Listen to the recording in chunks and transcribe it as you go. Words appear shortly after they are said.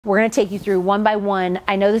We're going to take you through one by one.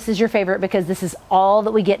 I know this is your favorite because this is all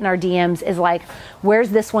that we get in our DMs is like, where's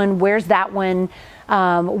this one? Where's that one?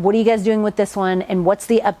 What are you guys doing with this one? And what's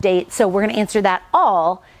the update? So we're going to answer that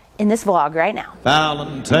all in this vlog right now.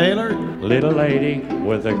 Fallon Taylor. Little lady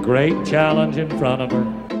with a great challenge in front of her.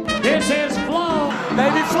 This is Flo.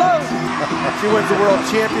 Baby Flo. She wins the world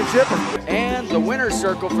championship. And the winner's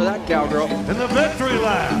circle for that cowgirl. In the victory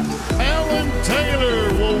lap, Fallon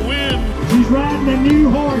Taylor will win. She's riding a new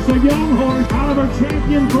horse, a young horse, out of her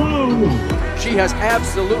champion Flo. She has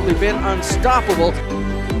absolutely been unstoppable.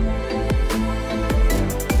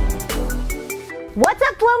 What's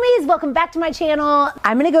up, Flomies? Welcome back to my channel.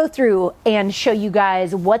 I'm gonna go through and show you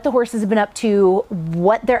guys what the horses have been up to,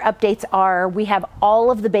 what their updates are. We have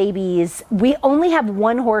all of the babies. We only have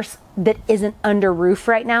one horse that isn't under roof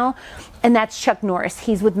right now, and that's Chuck Norris.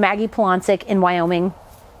 He's with Maggie Polonsic in Wyoming.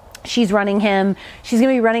 She's running him. She's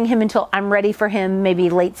gonna be running him until I'm ready for him,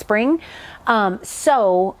 maybe late spring.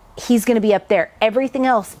 So he's gonna be up there. Everything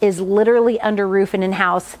else is literally under roof and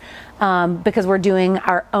in-house because we're doing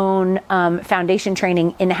our own foundation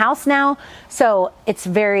training in-house now. So it's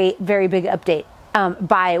very, very big update.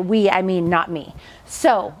 By we, I mean not me.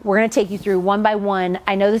 So we're gonna take you through one by one.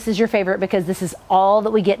 I know this is your favorite because this is all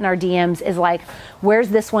that we get in our DMs is like, where's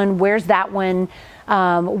this one? Where's that one?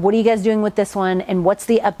 What are you guys doing with this one? And what's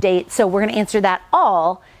the update? So we're gonna answer that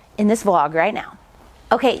all in this vlog right now.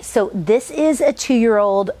 Okay, so this is a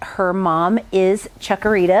 2-year-old. Her mom is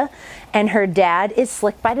Chuckarita and her dad is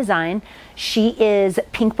Slick by Design. She is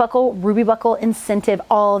pink buckle, ruby buckle, incentive,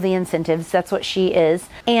 all the incentives. That's what she is.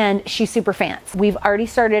 And she's super fancy. We've already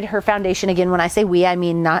started her foundation. Again, when I say we, I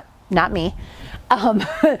mean not me.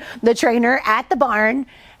 The trainer at the barn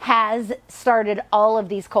has started all of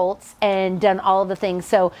these colts and done all of the things.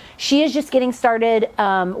 So she is just getting started.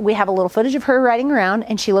 We have a little footage of her riding around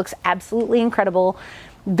and she looks absolutely incredible.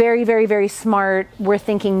 Very, very, very smart. We're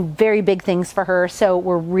thinking very big things for her. So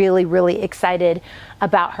we're really, really excited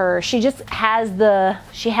about her. She just has the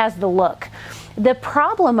look. The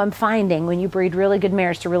problem I'm finding when you breed really good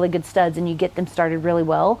mares to really good studs and you get them started really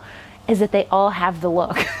well is that they all have the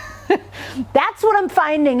look. That's what I'm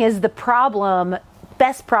finding is the problem.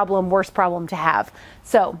 Best problem, worst problem to have.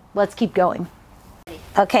 So let's keep going.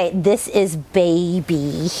 Okay, this is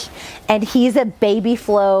Baby, and he's a Baby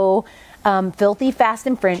Flo, filthy, fast,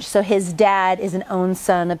 and French. So his dad is an own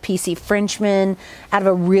son, a PC Frenchman, out of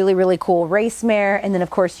a really, really cool race mare. And then of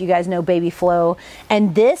course you guys know Baby Flo,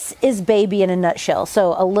 and this is Baby in a nutshell.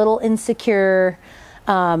 So a little insecure.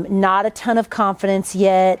 Not a ton of confidence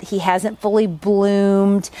yet. He hasn't fully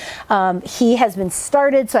bloomed. He has been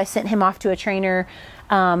started, so I sent him off to a trainer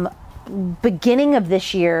beginning of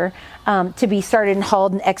this year to be started and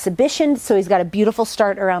hauled in exhibition. So he's got a beautiful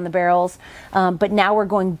start around the barrels. But now we're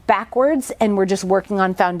going backwards and we're just working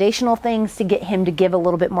on foundational things to get him to give a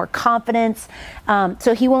little bit more confidence.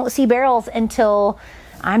 So he won't see barrels until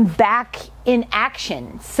I'm back in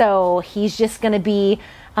action. So he's just going to be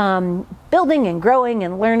building and growing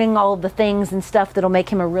and learning all of the things and stuff that'll make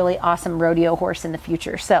him a really awesome rodeo horse in the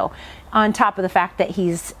future. So on top of the fact that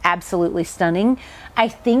he's absolutely stunning, I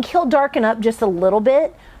think he'll darken up just a little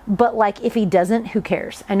bit, but like if he doesn't, who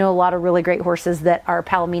cares? I know a lot of really great horses that are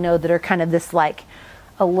Palomino that are kind of this like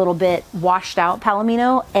a little bit washed out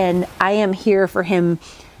Palomino, and I am here for him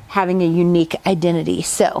having a unique identity.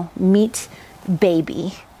 So meet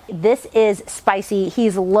Baby. This is Spicy.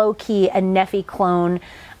 He's low-key a Neffy clone.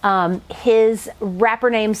 His rapper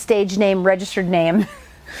name, stage name, registered name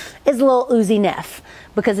is Lil Uzi Neff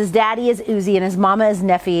because his daddy is Uzi and his mama is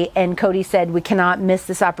Neffy, and Cody said we cannot miss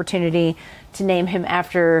this opportunity to name him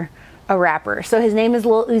after a rapper. So his name is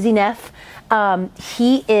Lil Uzi Neff.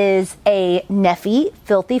 He is a Neffy,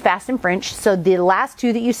 filthy, fast, and French. So the last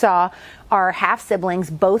two that you saw are half siblings,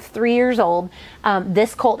 both 3 years old.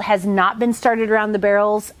 This colt has not been started around the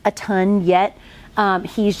barrels a ton yet.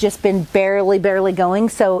 He's just been barely going.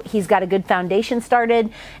 So he's got a good foundation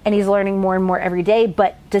started and he's learning more and more every day.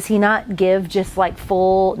 But does he not give just like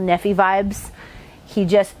full Neffy vibes?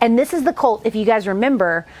 And this is the colt, if you guys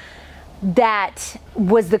remember, that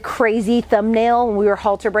was the crazy thumbnail when we were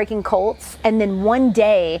halter breaking colts. And then one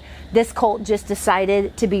day this colt just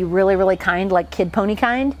decided to be really, really kind, like kid pony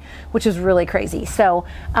kind, which was really crazy. So,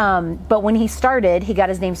 but when he started, he got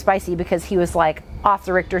his name Spicy because he was like off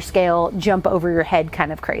the Richter scale, jump over your head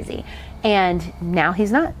kind of crazy. And now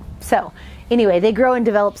he's not. So anyway, they grow and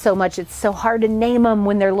develop so much. It's so hard to name them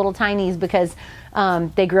when they're little tinies because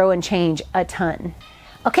they grow and change a ton.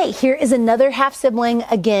 Okay, here is another half sibling,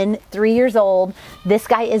 again, 3 years old. This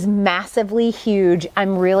guy is massively huge.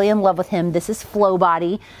 I'm really in love with him. This is Flow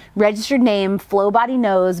Body. Registered name, Flow Body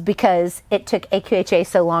Nose, because it took AQHA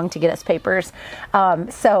so long to get us papers.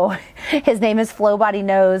 So his name is Flow Body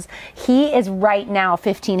Nose. He is right now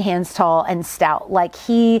 15 hands tall and stout. Like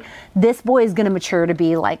this boy is gonna mature to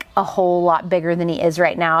be like a whole lot bigger than he is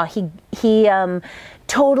right now. He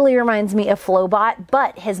totally reminds me of Flowbot,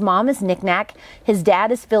 but his mom is Knick-Knack. His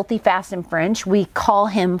dad is Filthy Fast and French. We call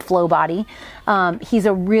him Flow Body. He's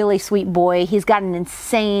a really sweet boy. He's got an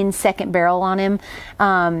insane second barrel on him.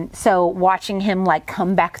 So watching him like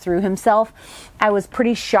come back through himself, I was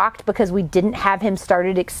pretty shocked because we didn't have him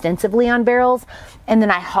started extensively on barrels. And then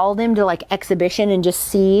I hauled him to like exhibition and just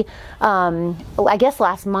see, I guess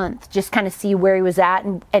last month, just kind of see where he was at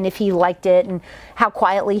and if he liked it and how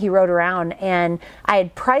quietly he rode around. And I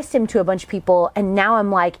had priced him to a bunch of people, and now I'm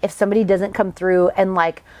like, if somebody doesn't come through and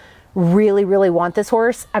like really, really want this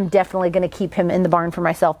horse, I'm definitely going to keep him in the barn for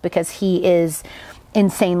myself because he is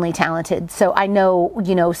insanely talented. So I know,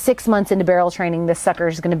 6 months into barrel training, this sucker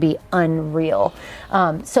is going to be unreal.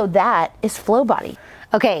 So that is Flow Body.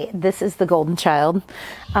 Okay, this is the golden child.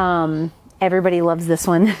 Everybody loves this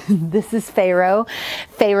one. This is Pharaoh.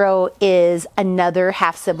 Pharaoh is another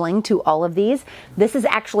half sibling to all of these. This is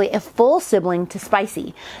actually a full sibling to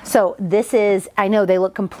Spicy. So this is, I know they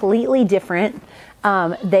look completely different.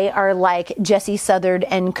 They are like Jesse Southard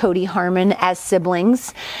and Cody Harmon as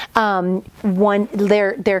siblings.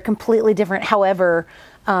 They're completely different. However,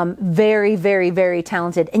 very, very, very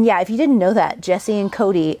talented. And yeah, if you didn't know that, Jesse and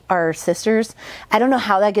Cody are sisters. I don't know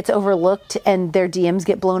how that gets overlooked and their DMs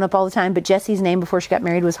get blown up all the time, but Jesse's name before she got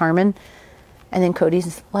married was Harmon. And then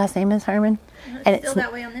Cody's last name is Harmon. And it's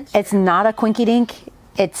that way on Instagram. It's not a quinky dink.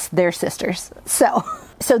 It's their sisters. So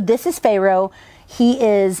this is Pharaoh. He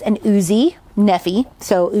is an Uzi Neffy.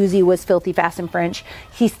 So Uzi was Filthy Fast and French.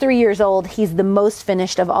 He's 3 years old. He's the most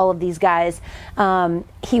finished of all of these guys.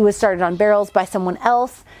 He was started on barrels by someone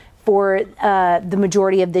else for the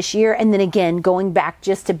majority of this year, and then again going back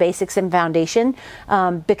just to basics and foundation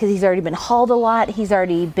because he's already been hauled a lot, he's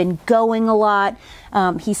already been going a lot,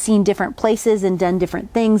 he's seen different places and done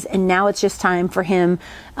different things, and now it's just time for him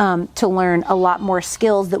to learn a lot more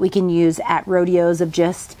skills that we can use at rodeos of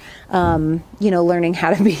just learning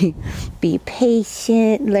how to be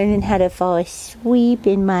patient, learning how to fall asleep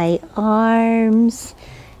in my arms,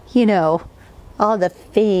 all the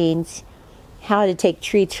things. How to take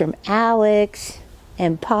treats from Alex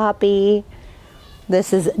and Poppy.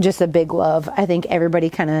 This is just a big love. I think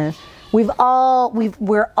everybody we're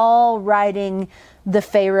all riding the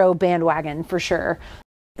Pharaoh bandwagon for sure.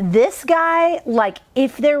 This guy, like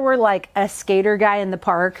if there were like a skater guy in the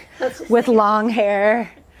park with long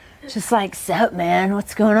hair, just like, sup man,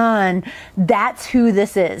 what's going on? That's who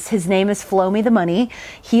this is. His name is Flow Me the Money.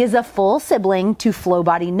 He is a full sibling to Flow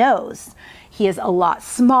Body Nose. He is a lot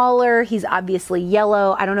smaller. He's obviously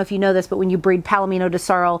yellow. I don't know if you know this, but when you breed Palomino to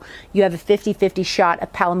Sorrel, you have a 50-50 shot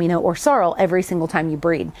of Palomino or Sorrel every single time you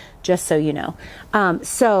breed, just so you know.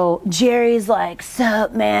 So Jerry's like,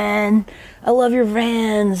 sup, man? I love your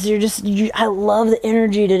Vans. I love the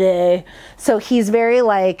energy today. So he's very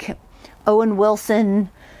like Owen Wilson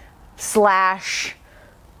 /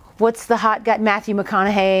 what's the hot guy? Matthew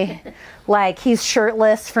McConaughey. Like he's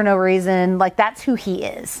shirtless for no reason. Like that's who he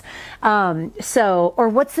is. Or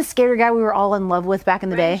what's the skater guy we were all in love with back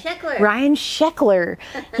in the day? Sheckler. Ryan Sheckler.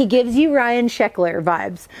 He gives you Ryan Sheckler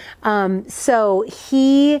vibes. So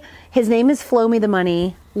his name is Flow Me the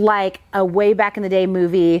Money, like a way back in the day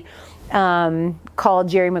movie called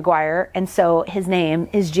Jerry Maguire, and so his name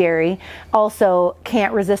is Jerry. Also,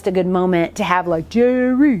 can't resist a good moment to have like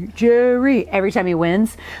Jerry every time he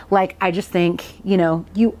wins. Like I just think,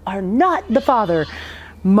 you are not the father.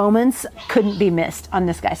 Moments couldn't be missed on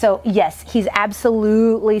this guy. So yes, he's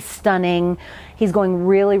absolutely stunning. He's going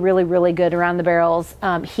really, really, really good around the barrels.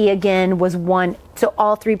 He again was one. So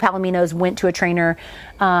all 3 Palominos went to a trainer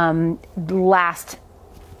last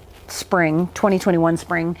spring, 2021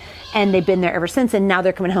 spring, and they've been there ever since, and now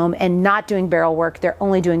they're coming home and not doing barrel work. They're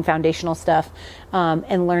only doing foundational stuff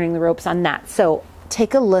and learning the ropes on that. So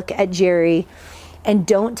take a look at Jerry and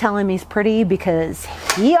don't tell him he's pretty because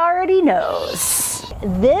he already knows.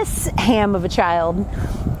 This ham of a child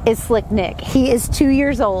is Slick Nick. He is 2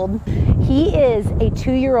 years old. He is a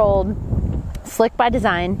 2-year-old Slick by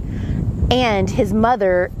design. And his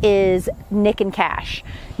mother is Nick and Cash.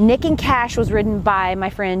 Nick and Cash was ridden by my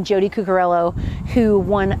friend Jody Cucurello, who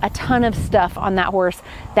won a ton of stuff on that horse.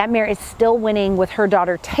 That mare is still winning with her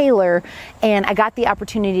daughter Taylor, and I got the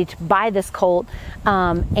opportunity to buy this colt,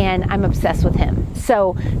 and I'm obsessed with him.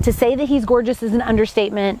 So to say that he's gorgeous is an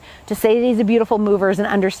understatement. To say that he's a beautiful mover is an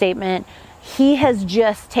understatement. He has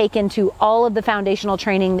just taken to all of the foundational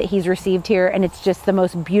training that he's received here, and it's just the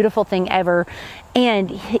most beautiful thing ever.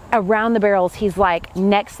 And around the barrels, he's like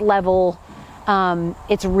next level.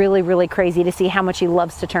 It's really, really crazy to see how much he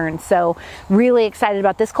loves to turn. So really excited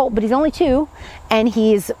about this colt, but he's only 2 and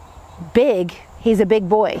he's big. He's a big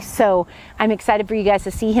boy. So I'm excited for you guys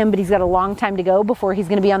to see him, but he's got a long time to go before he's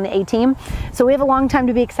going to be on the A team. So we have a long time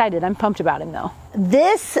to be excited. I'm pumped about him though.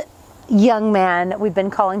 This young man we've been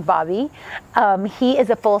calling Bobby, he is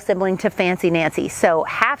a full sibling to Fancy Nancy, so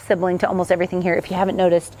half sibling to almost everything here. If you haven't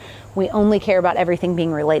noticed, we only care about everything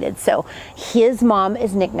being related. So his mom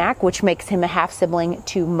is Knick-Knack, which makes him a half sibling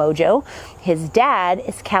to Mojo. His dad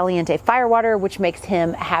is Caliente Firewater, which makes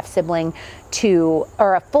him a half sibling to,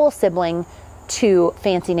 or a full sibling to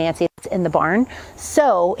Fancy Nancy that's in the barn.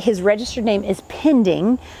 So his registered name is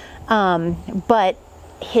pending, but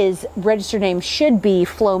his registered name should be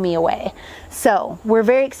Flow Me Away. So we're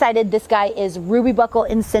very excited. This guy is Ruby Buckle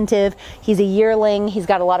Incentive. He's a yearling. He's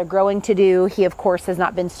got a lot of growing to do. He of course has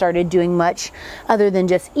not been started doing much other than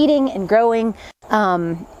just eating and growing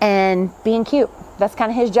and being cute. That's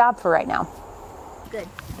kind of his job for right now. Good.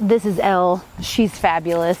 This is Elle. She's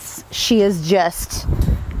fabulous. She is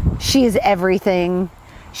everything.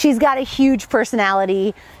 She's got a huge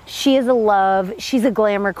personality. She is a love. She's a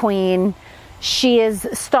glamour queen. She is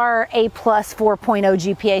star A+ 4.0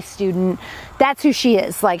 GPA student. That's who she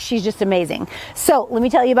is. Like, she's just amazing. So let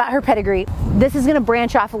me tell you about her pedigree. This is gonna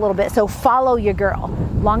branch off a little bit, so follow your girl.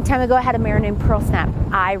 Long time ago, I had a mare named Pearl Snap.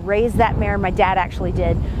 I raised that mare, my dad actually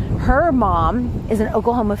did. Her mom is an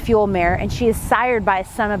Oklahoma Fuel mare, and she is sired by a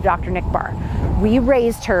son of Dr. Nick Barr. We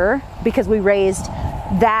raised her because we raised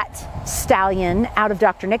that stallion out of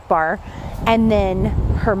Dr. Nick Barr, and then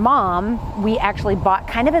her mom, we actually bought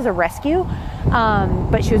kind of as a rescue,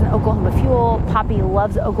 but she was an Oklahoma Fuel. Poppy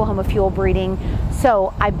loves Oklahoma Fuel breeding.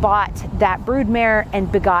 So I bought that brood mare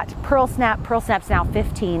and begot Pearl Snap. Pearl Snap's now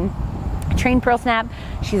 15. I trained Pearl Snap.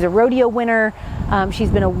 She's a rodeo winner. She's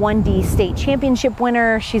been a 1D state championship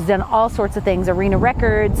winner. She's done all sorts of things, arena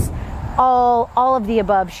records, all of the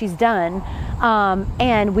above she's done.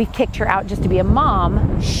 And we've kicked her out just to be a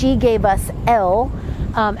mom. She gave us Elle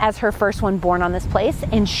as her first one born on this place,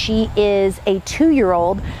 and she is a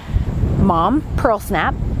 2-year-old mom, Pearl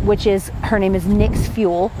Snap, which is, her name is Nick's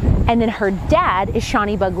Fuel, and then her dad is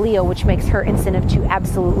Shawnee Bug Leo, which makes her incentive to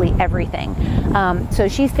absolutely everything. So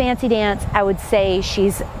she's fancy dance. I would say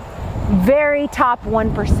she's very top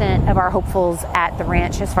 1% of our hopefuls at the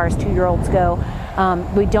ranch as far as 2-year-olds go.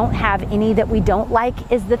 We don't have any that we don't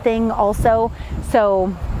like is the thing also.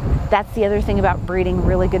 So that's the other thing about breeding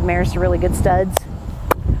really good mares to really good studs.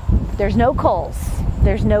 There's no culls.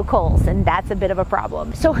 There's no culls, and that's a bit of a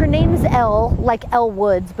problem. So her name is Elle, like Elle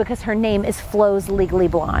Woods, because her name is Flo's Legally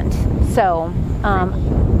Blonde. So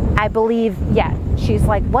I believe, yeah, she's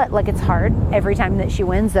like, what, like it's hard? Every time that she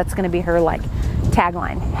wins, that's gonna be her like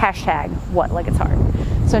tagline, hashtag, what, like it's hard.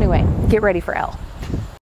 So anyway, get ready for Elle.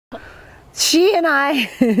 She and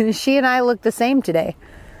I look the same today.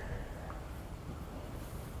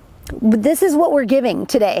 But this is what we're giving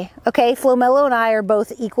today, okay? Flomello and I are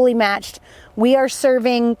both equally matched. We are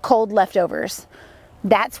serving cold leftovers.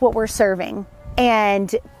 That's what we're serving,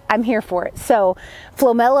 and I'm here for it. So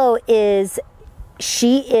Flomello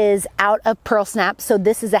she is out of Pearl Snap, so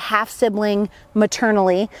this is a half sibling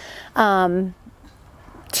maternally to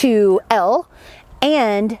Elle,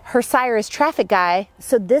 and her sire is Traffic Guy,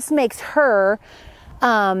 so this makes her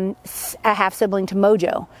a half sibling to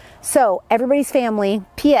Mojo. So everybody's family.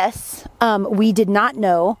 P.S. We did not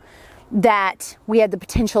know that we had the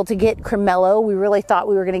potential to get Cremello. We really thought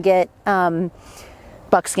we were going to get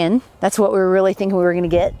Buckskin. That's what we were really thinking we were going to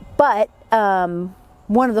get. But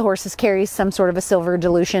one of the horses carries some sort of a silver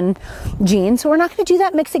dilution gene, so we're not going to do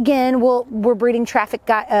that mix again. We're breeding Traffic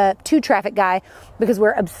Guy to Traffic Guy because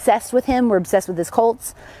we're obsessed with him. We're obsessed with his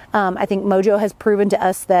colts. I think Mojo has proven to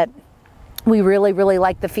us that we really, really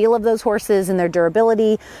like the feel of those horses and their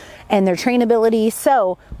durability and their trainability.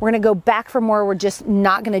 So we're going to go back for more. We're just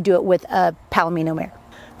not going to do it with a Palomino mare.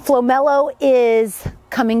 Flomello is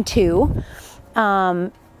coming too.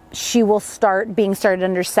 She will start being started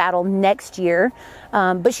under saddle next year,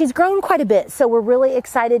 but she's grown quite a bit. So we're really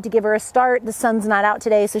excited to give her a start. The sun's not out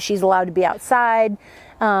today, so she's allowed to be outside.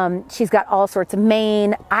 She's got all sorts of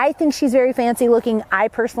mane. I think she's very fancy looking. I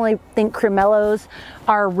personally think cremellos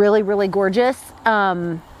are really, really gorgeous.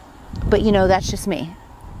 But you know, that's just me.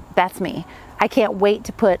 That's me. I can't wait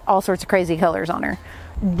to put all sorts of crazy colors on her.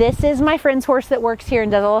 This is my friend's horse that works here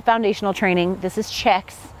and does all the foundational training. This is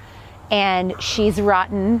Chex, and she's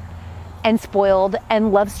rotten and spoiled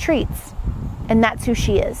and loves treats. And that's who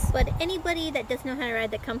she is. But anybody that doesn't know how to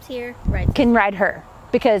ride that comes here, can ride her,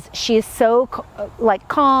 because she is so like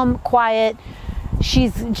calm, quiet.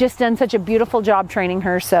 She's just done such a beautiful job training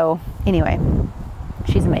her. So anyway,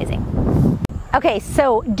 she's amazing. Okay,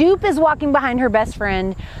 so Dupe is walking behind her best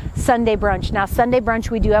friend, Sunday Brunch. Now, Sunday Brunch,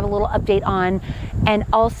 we do have a little update on, and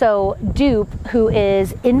also Dupe, who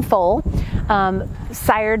is in foal, the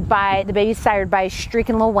baby's sired by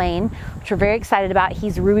Streakin' Lil Wayne, which we're very excited about.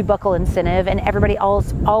 He's Ruby Buckle incentive, and everybody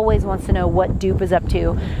always wants to know what Dupe is up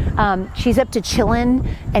to. She's up to chilling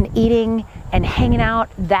and eating and hanging out.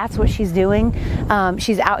 That's what she's doing.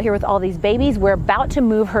 She's out here with all these babies. We're about to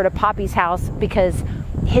move her to Poppy's house because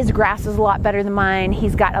his grass is a lot better than mine.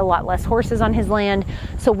 He's got a lot less horses on his land.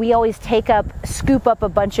 So we always scoop up a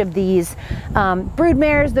bunch of these brood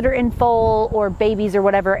mares that are in foal or babies or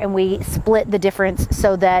whatever, and we split the difference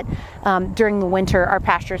so that during the winter our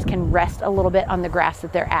pastures can rest a little bit on the grass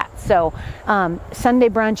that they're at. So Sunday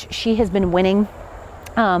Brunch, she has been winning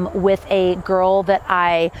with a girl that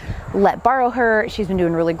I let borrow her. She's been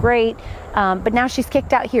doing really great. But now she's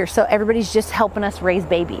kicked out here. So everybody's just helping us raise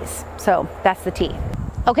babies. So that's the tea.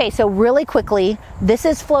 Okay, so really quickly, this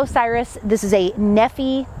is Flo Cyrus. This is a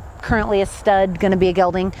Neffy, currently a stud, gonna be a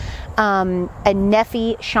gelding. A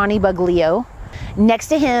Neffy Shawnee Bug Leo. Next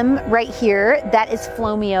to him, right here, that is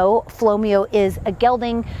Flomeo. Flomeo is a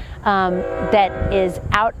gelding that is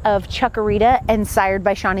out of Chuckarita and sired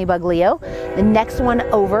by Shawnee Bug Leo. The next one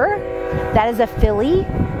over, that is a filly.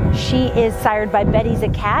 She is sired by Betty's a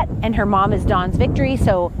cat, and her mom is Dawn's Victory,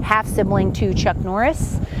 so half sibling to Chuck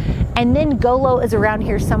Norris. And then Golo is around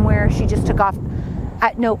here somewhere. She just took off.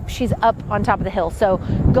 No, she's up on top of the hill. So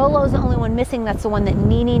Golo is the only one missing. That's the one that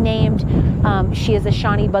Nene named. She is a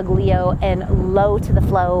Shawnee Bug Leo, and Low to the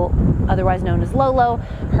Flow, otherwise known as Lolo,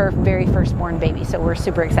 her very firstborn baby. So we're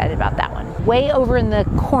super excited about that one. Way over in the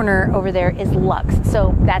corner over there is Lux.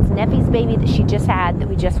 So that's Neffy's baby that she just had, that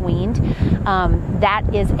we just weaned.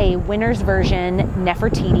 That is a winner's version,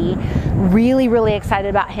 Nefertiti. Really, really excited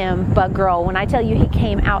about him. But girl, when I tell you he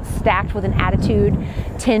came out stacked with an attitude,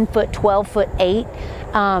 10 foot, 12 foot 8.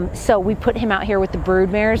 So we put him out here with the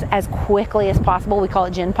brood mares as quickly as possible. We call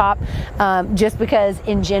it Gin Pop, just because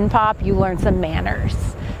in Gin Pop you learn some manners.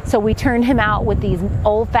 So we turned him out with these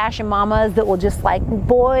old-fashioned mamas that will just like,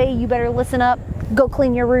 boy, you better listen up, go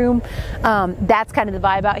clean your room. That's kind of the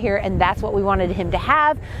vibe out here, and that's what we wanted him to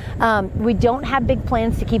have. We don't have big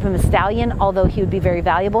plans to keep him a stallion, although he would be very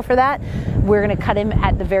valuable for that. We're gonna cut him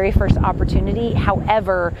at the very first opportunity.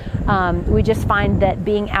 However, we just find that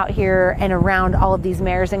being out here and around all of these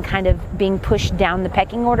mares and kind of being pushed down the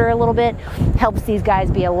pecking order a little bit helps these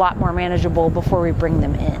guys be a lot more manageable before we bring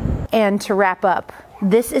them in. And to wrap up,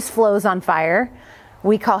 this is Flo's on Fire.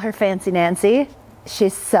 We call her Fancy Nancy.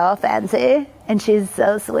 She's so fancy and she's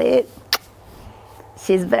so sweet.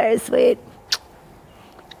 She's very sweet.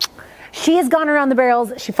 She has gone around the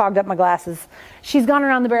barrels. She fogged up my glasses. She's gone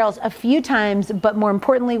around the barrels a few times, but more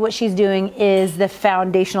importantly, what she's doing is the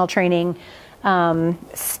foundational training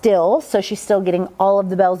still. So she's still getting all of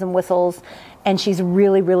the bells and whistles, and she's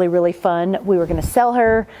really, really, really fun. We were gonna sell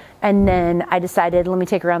her, and then I decided, let me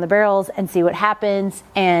take her around the barrels and see what happens.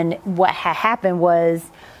 And what happened was,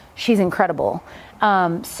 she's incredible.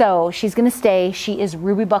 So she's gonna stay. She is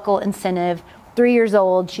Ruby Buckle incentive, 3 years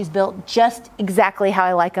old. She's built just exactly how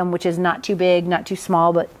I like them, which is not too big, not too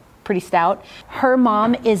small, but pretty stout. Her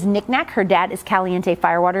mom is Knick-Knack. Her dad is Caliente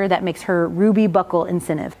Firewater. That makes her Ruby Buckle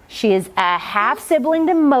incentive. She is a half sibling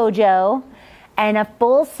to Mojo and a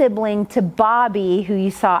full sibling to Bobby, who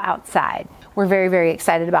you saw outside. We're very, very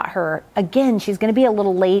excited about her. Again, she's gonna be a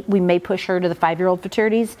little late. We may push her to the 5-year-old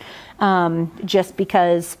fraternities just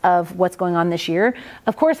because of what's going on this year.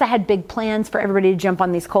 Of course, I had big plans for everybody to jump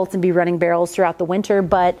on these colts and be running barrels throughout the winter,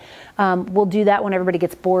 but we'll do that when everybody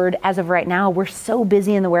gets bored. As of right now, we're so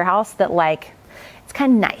busy in the warehouse that like, it's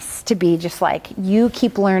kind of nice to be just like, you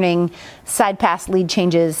keep learning side pass, lead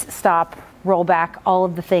changes, stop, roll back, all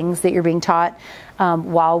of the things that you're being taught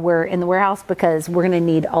while we're in the warehouse, because we're gonna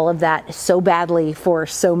need all of that so badly for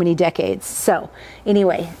so many decades. So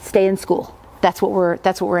anyway, stay in school. That's what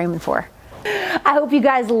we're aiming for. I hope you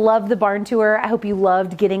guys loved the barn tour. I hope you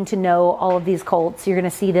loved getting to know all of these colts. You're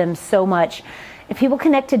gonna see them so much. If people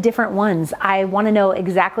connect to different ones, I wanna know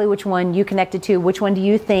exactly which one you connected to. Which one do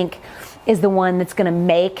you think is the one that's going to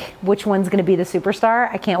make which one's going to be the superstar.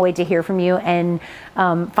 I can't wait to hear from you and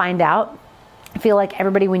find out. I feel like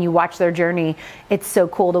everybody, when you watch their journey, it's so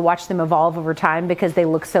cool to watch them evolve over time because they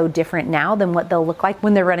look so different now than what they'll look like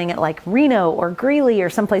when they're running at like Reno or Greeley or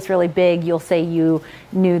someplace really big. You'll say you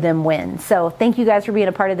knew them when. So thank you guys for being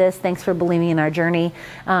a part of this. Thanks for believing in our journey.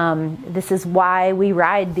 This is why we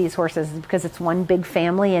ride these horses, because it's one big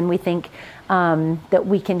family, and we think that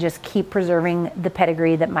we can just keep preserving the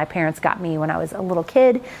pedigree that my parents got me when I was a little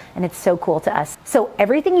kid, and it's so cool to us. So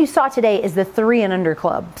everything you saw today is the 3 and under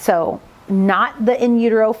club. So not the in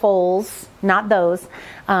utero foals, not those,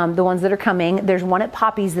 the ones that are coming. There's one at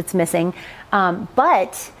Poppy's that's missing,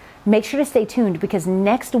 but make sure to stay tuned, because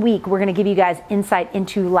next week we're going to give you guys insight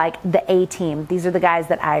into like the A team. These are the guys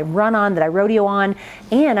that I run on, that I rodeo on,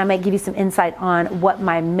 and I might give you some insight on what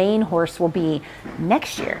my main horse will be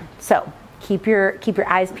next year. So keep your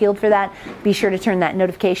eyes peeled for that. Be sure to turn that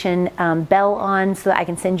notification bell on so that I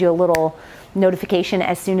can send you a little notification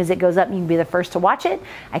as soon as it goes up. You can be the first to watch it.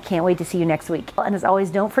 I can't wait to see you next week. And as always,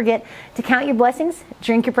 don't forget to count your blessings,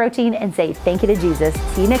 drink your protein, and say thank you to Jesus.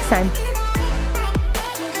 See you next time.